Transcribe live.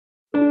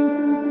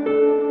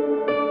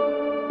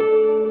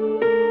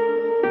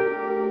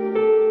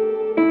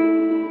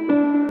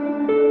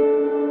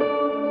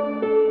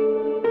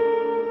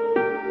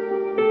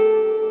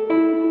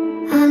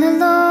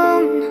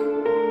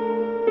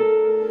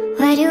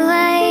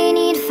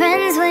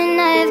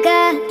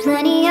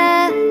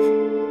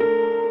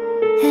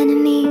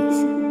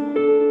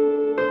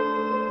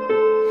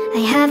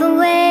have a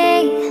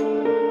way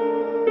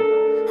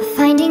of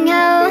finding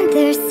out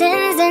their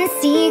sins and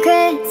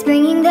secrets,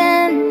 bringing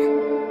them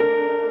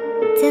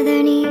to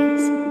their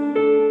knees.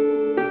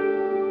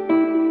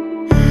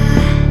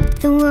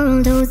 The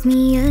world owes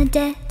me a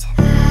debt,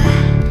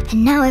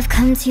 and now I've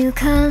come to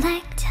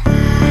collect.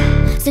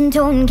 So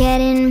don't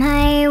get in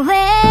my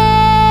way.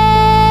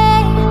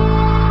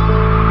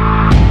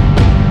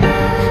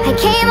 I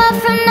came up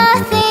from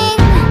nothing.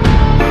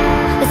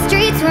 The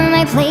streets were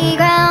my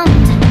playground.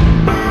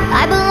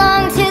 I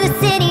belonged to the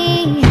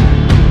city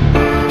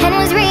and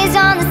was raised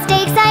on the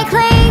stakes I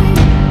claimed.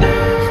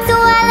 So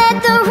I let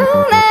the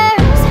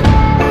rumors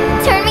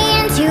turn me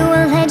into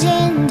a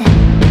legend,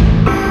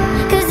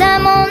 'cause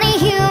I'm only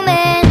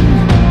human,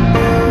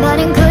 but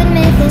a good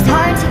myth is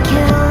hard to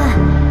kill.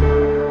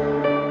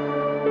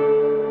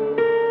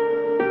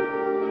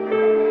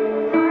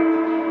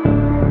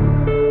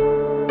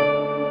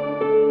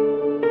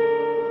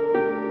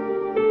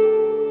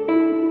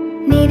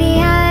 Maybe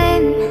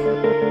I'm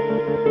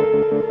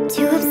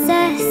too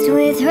obsessed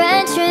with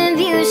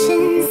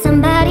retribution.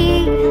 Somebody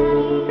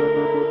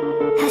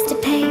has to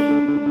pay.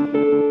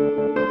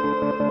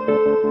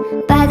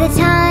 By the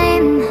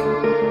time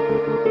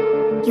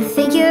you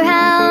figure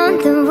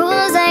out the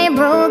rules I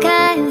broke,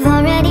 I've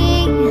already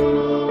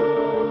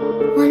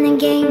won the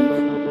game.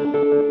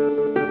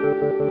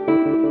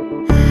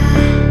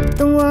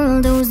 The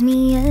world owes me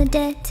a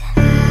debt,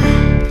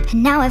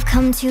 and now I've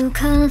come to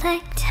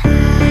collect.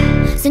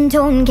 So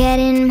don't get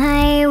in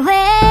my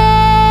way.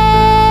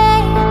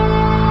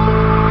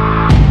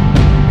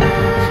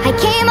 I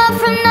came up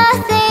from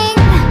nothing.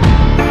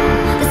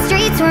 The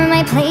streets were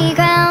my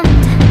playground.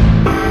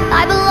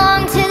 I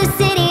belonged to the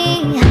city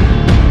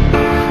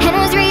and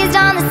was raised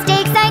on the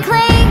stakes I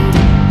claimed.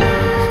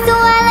 So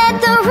I let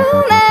the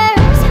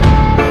rumors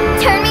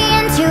turn me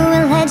into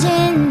a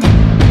legend,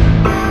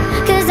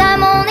 'cause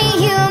I'm only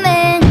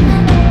human,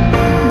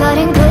 but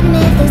a good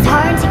myth is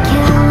hard to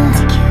kill.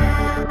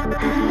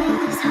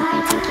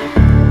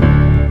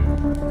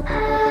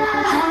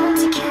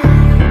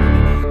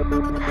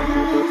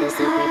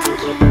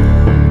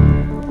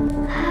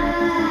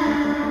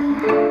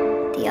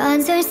 The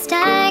odds are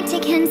stacked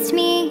against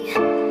me.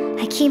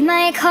 I keep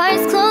my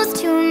cards close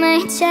to my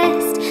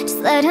chest. Just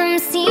let them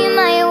see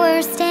my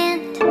worst, and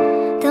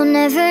they'll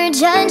never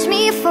judge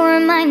me for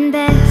my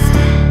best.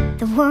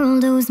 The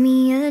world owes me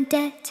a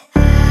debt,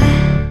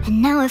 and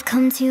now I've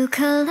come to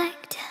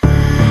collect.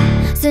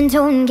 So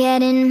don't get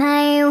in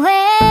my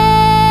way.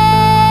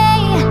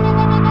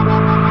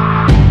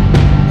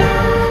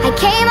 I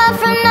came up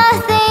from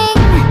nothing.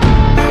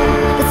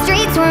 The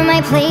streets were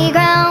my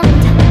playground.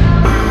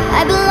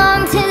 I belong